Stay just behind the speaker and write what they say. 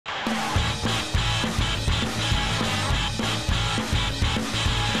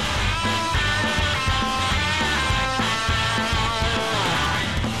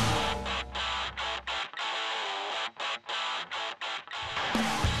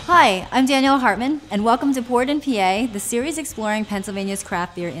Hi, I'm Danielle Hartman, and welcome to Poured in PA, the series exploring Pennsylvania's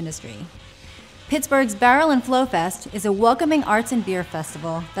craft beer industry. Pittsburgh's Barrel and Flow Fest is a welcoming arts and beer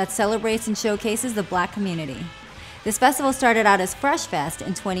festival that celebrates and showcases the Black community. This festival started out as Fresh Fest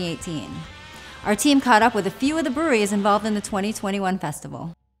in 2018. Our team caught up with a few of the breweries involved in the 2021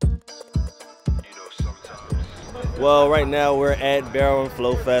 festival. Well, right now we're at Barrel and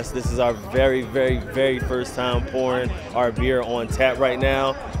Flow Fest. This is our very first time pouring our beer on tap right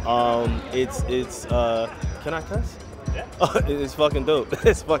now. Can I cuss? Yeah. It's fucking dope.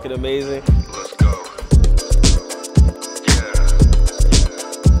 It's fucking amazing. Let's go.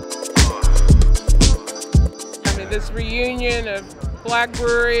 I mean, this reunion of Black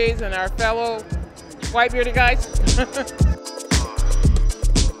breweries and our fellow white bearded guys.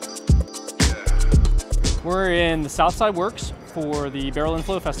 We're in the Southside Works for the Barrel and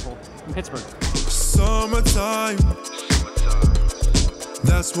Flow Festival in Pittsburgh. Summertime,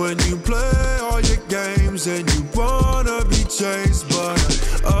 that's when you play all your games and you wanna be chased,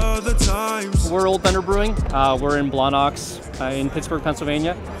 but other times. We're Old Thunder Brewing. We're in Blawnox in Pittsburgh,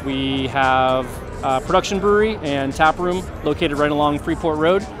 Pennsylvania. We have a production brewery and tap room located right along Freeport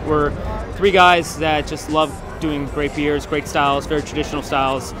Road. We're three guys that just love doing great beers, great styles, very traditional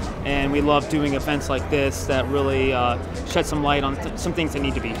styles, and we love doing events like this that really shed some light on some things that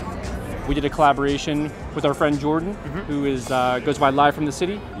need to be. We did a collaboration with our friend Jordan, who is goes by Live from the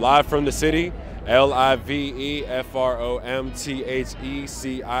City. Live from the City,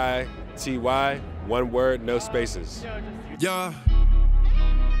 LIVEFROMTHECITY, one word, no spaces. Yeah.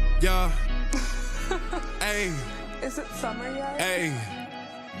 Hey. Is it summer yet? Hey.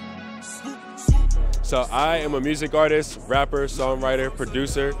 So I am a music artist, rapper, songwriter,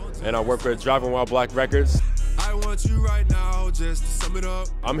 producer, and I work with Driving While Black Records. I want you right now, just to sum it up.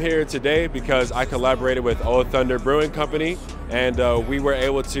 I'm here today because I collaborated with Old Thunder Brewing Company, and we were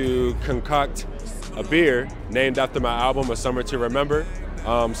able to concoct a beer named after my album, A Summer to Remember.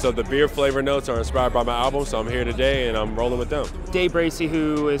 So the beer flavor notes are inspired by my album, so I'm here today and I'm rolling with them. Dave Bracey,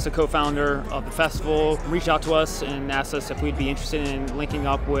 who is the co-founder of the festival, reached out to us and asked us if we'd be interested in linking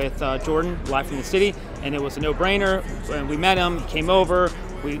up with Jordan, Live from the City, and it was a no-brainer. When we met him, he came over.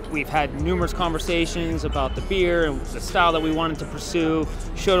 We've had numerous conversations about the beer and the style that we wanted to pursue,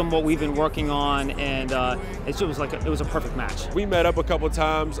 showed him what we've been working on, and it was a perfect match. We met up a couple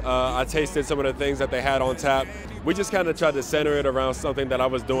times. I tasted some of the things that they had on tap. We just kind of tried to center it around something that I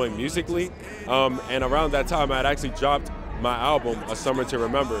was doing musically, and around that time I had actually dropped my album, A Summer to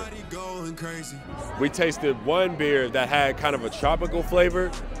Remember. We tasted one beer that had kind of a tropical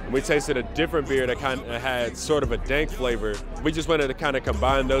flavor, and we tasted a different beer that kind of had sort of a dank flavor. We just wanted to kind of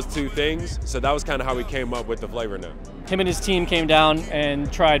combine those two things, so that was kind of how we came up with the flavor note. Him and his team came down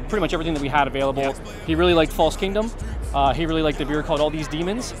and tried pretty much everything that we had available. Yep. He really liked False Kingdom. He really liked the beer called All These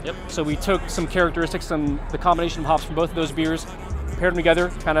Demons. Yep. So we took some characteristics, the combination of hops from both of those beers, paired them together,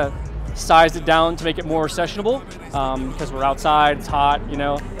 kind of sized it down to make it more sessionable because we're outside, it's hot, you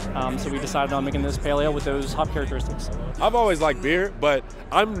know. So we decided on making this pale ale with those hop characteristics. I've always liked beer, but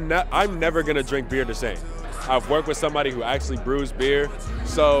I'm never gonna drink beer the same. I've worked with somebody who actually brews beer,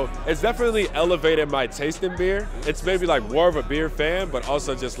 so it's definitely elevated my taste in beer. It's maybe like more of a beer fan, but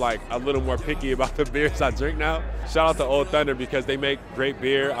also just like a little more picky about the beers I drink now. Shout out to Old Thunder because they make great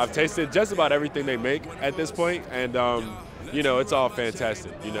beer. I've tasted just about everything they make at this point, and you know, it's all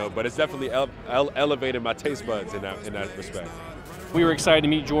fantastic, you know, but it's definitely elevated my taste buds in that respect. We were excited to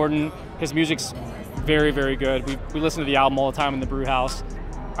meet Jordan. His music's very good. We listen to the album all the time in the brew house.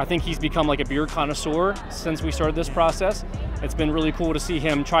 I think he's become like a beer connoisseur since we started this process. It's been really cool to see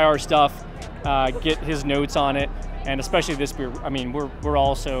him try our stuff, get his notes on it, and especially this beer. I mean, we're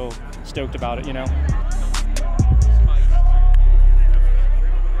all so stoked about it, you know.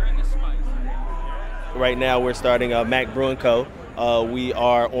 Right now we're starting Mack Brewing Co. We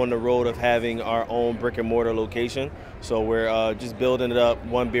are on the road of having our own brick and mortar location. So we're just building it up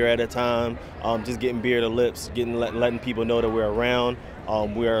one beer at a time, just getting beer to lips, letting people know that we're around.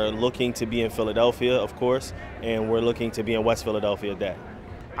 We are looking to be in Philadelphia, of course, and we're looking to be in West Philadelphia at that.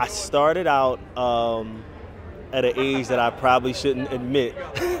 I started out at an age that I probably shouldn't admit,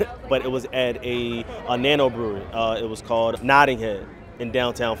 but it was at a nano brewery. It was called Nodding Head in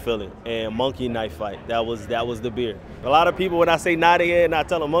downtown Philly, and Monkey Knife Fight. That was the beer. A lot of people, when I say Nodding Head and I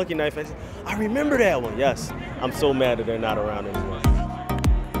tell them Monkey Knife Fight, say, I remember that one. Yes, I'm so mad that they're not around anymore.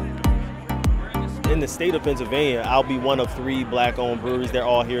 In the state of Pennsylvania, I'll be one of 3 Black-owned breweries. They're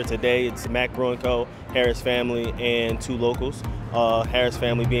all here today. It's Mack Brewing Co., Harris Family, and 2 locals. Harris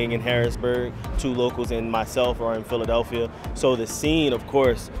Family being in Harrisburg, 2 locals, and myself are in Philadelphia. So the scene, of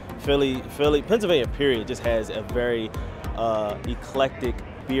course, Pennsylvania, period, just has a very eclectic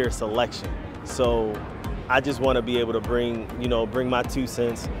beer selection. So I just want to be able to bring my 2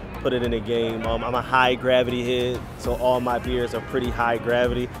 cents, put it in a game. I'm a high gravity head, so all my beers are pretty high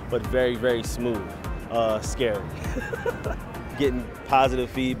gravity, but very, very smooth. Scary. Getting positive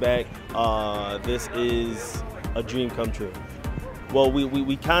feedback, this is a dream come true. Well,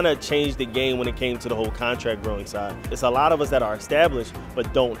 we kind of changed the game when it came to the whole contract growing side. It's a lot of us that are established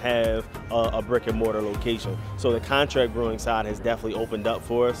but don't have a brick and mortar location. So the contract growing side has definitely opened up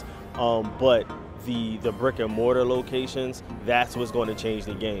for us. But the brick and mortar locations, that's what's going to change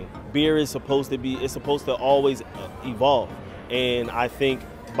the game. Beer is supposed to always evolve. And I think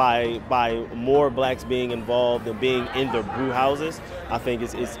by more blacks being involved and being in the brew houses, I think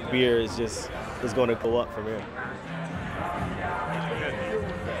beer is going to go up from here.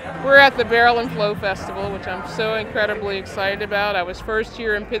 We're at the Barrel and Flow Festival, which I'm so incredibly excited about. I was first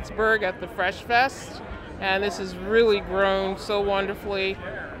here in Pittsburgh at the Fresh Fest, and this has really grown so wonderfully.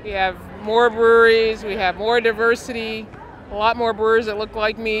 We have more breweries, we have more diversity, a lot more brewers that look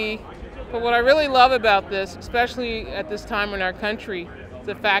like me. But what I really love about this, especially at this time in our country, is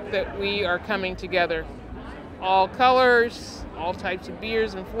the fact that we are coming together. All colors, all types of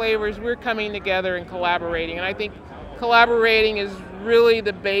beers and flavors, we're coming together and collaborating. And I think collaborating is really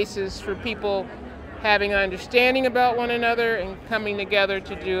the basis for people having an understanding about one another and coming together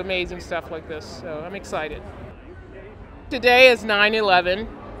to do amazing stuff like this. So I'm excited. Today is 9/11.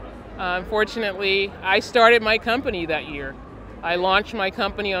 Unfortunately, I started my company that year. I launched my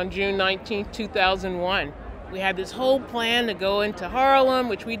company on June 19, 2001. We had this whole plan to go into Harlem,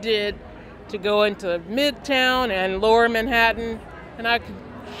 which we did, to go into Midtown and Lower Manhattan, and our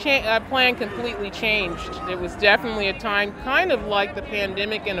plan completely changed. It was definitely a time kind of like the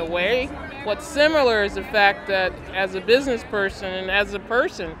pandemic in a way. What's similar is the fact that as a business person and as a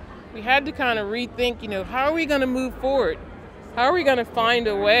person, we had to kind of rethink, how are we going to move forward? How are we going to find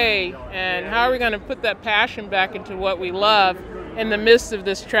a way, and how are we going to put that passion back into what we love in the midst of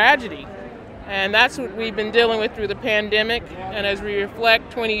this tragedy? And that's what we've been dealing with through the pandemic. And as we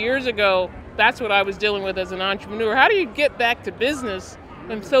reflect 20 years ago, that's what I was dealing with as an entrepreneur. How do you get back to business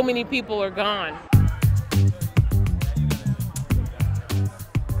when so many people are gone?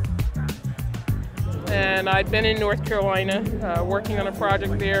 And I've been in North Carolina working on a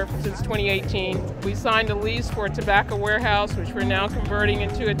project there since 2018. We signed a lease for a tobacco warehouse, which we're now converting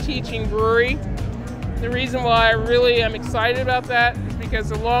into a teaching brewery. The reason why I really am excited about that is because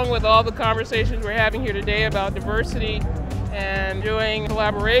along with all the conversations we're having here today about diversity and doing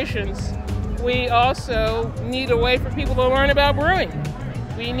collaborations, we also need a way for people to learn about brewing.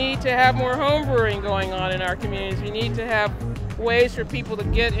 We need to have more home brewing going on in our communities. We need to have ways for people to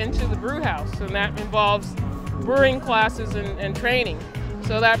get into the brew house, and that involves brewing classes and training.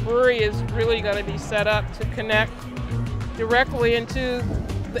 So that brewery is really going to be set up to connect directly into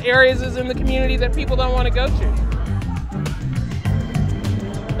the areas in the community that people don't want to go to.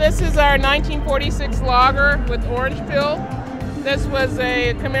 This is our 1946 lager with orange peel. This was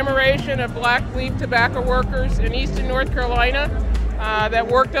a commemoration of black leaf tobacco workers in eastern North Carolina that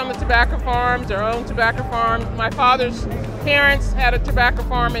worked on the tobacco farms, their own tobacco farms. My father's parents had a tobacco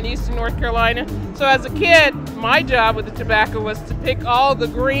farm in eastern North Carolina. So as a kid, my job with the tobacco was to pick all the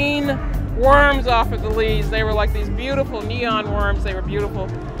green worms off of the leaves. They were like these beautiful neon worms. They were beautiful.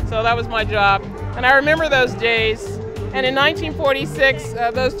 So that was my job. And I remember those days. And in 1946,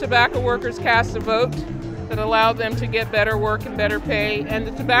 those tobacco workers cast a vote that allowed them to get better work and better pay. And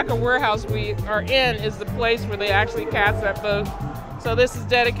the tobacco warehouse we are in is the place where they actually cast that vote. So this is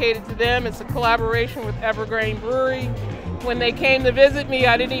dedicated to them. It's a collaboration with Evergreen Brewery. When they came to visit me,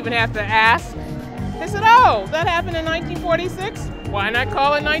 I didn't even have to ask. They said, oh, that happened in 1946? Why not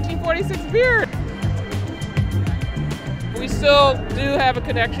call it 1946 beer? We still do have a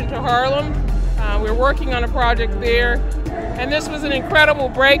connection to Harlem. We're working on a project there. And this was an incredible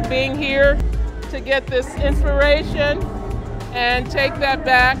break being here to get this inspiration and take that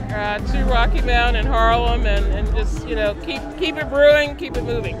back to Rocky Mount and Harlem and just, keep it brewing, keep it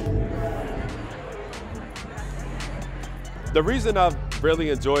moving. The reason I've really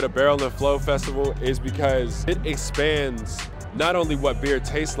enjoyed a Barrel and Flow Festival is because it expands not only what beer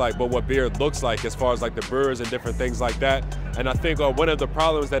tastes like, but what beer looks like as far as like the brewers and different things like that. And I think one of the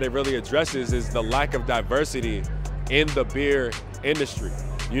problems that it really addresses is the lack of diversity in the beer industry.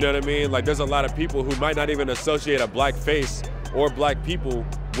 You know what I mean? Like there's a lot of people who might not even associate a black face or black people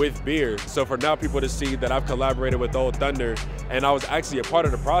with beer. So for now people to see that I've collaborated with Old Thunder and I was actually a part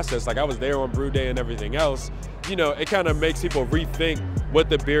of the process, like I was there on Brew Day and everything else, it kind of makes people rethink what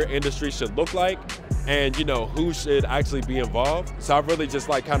the beer industry should look like and, who should actually be involved. So I really just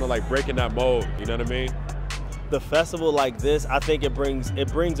kind of breaking that mold, you know what I mean? the festival like this, I think it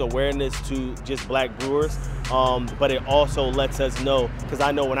brings awareness to just black brewers, but it also lets us know, because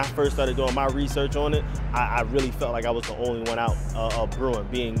I know when I first started doing my research on it, I really felt like I was the only one out brewing,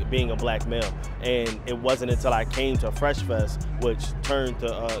 being a black male. And it wasn't until I came to Fresh Fest, which turned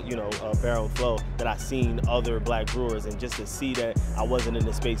to Barrel and Flow, that I seen other black brewers, and just to see that I wasn't in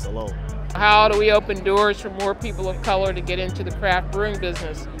the space alone. How do we open doors for more people of color to get into the craft brewing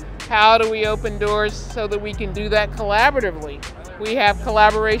business? How do we open doors so that we can do that collaboratively? We have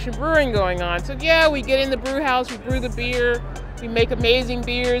collaboration brewing going on. So yeah, we get in the brew house, we brew the beer, we make amazing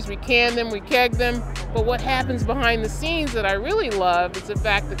beers, we can them, we keg them. But what happens behind the scenes that I really love is the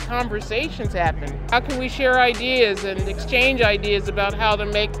fact that conversations happen. How can we share ideas and exchange ideas about how to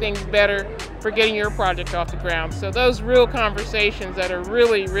make things better for getting your project off the ground? So those real conversations that are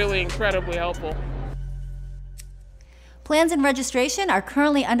really, really incredibly helpful. Plans and registration are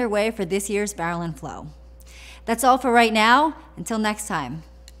currently underway for this year's Barrel and Flow. That's all for right now. Until next time.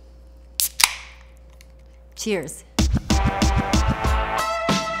 Cheers.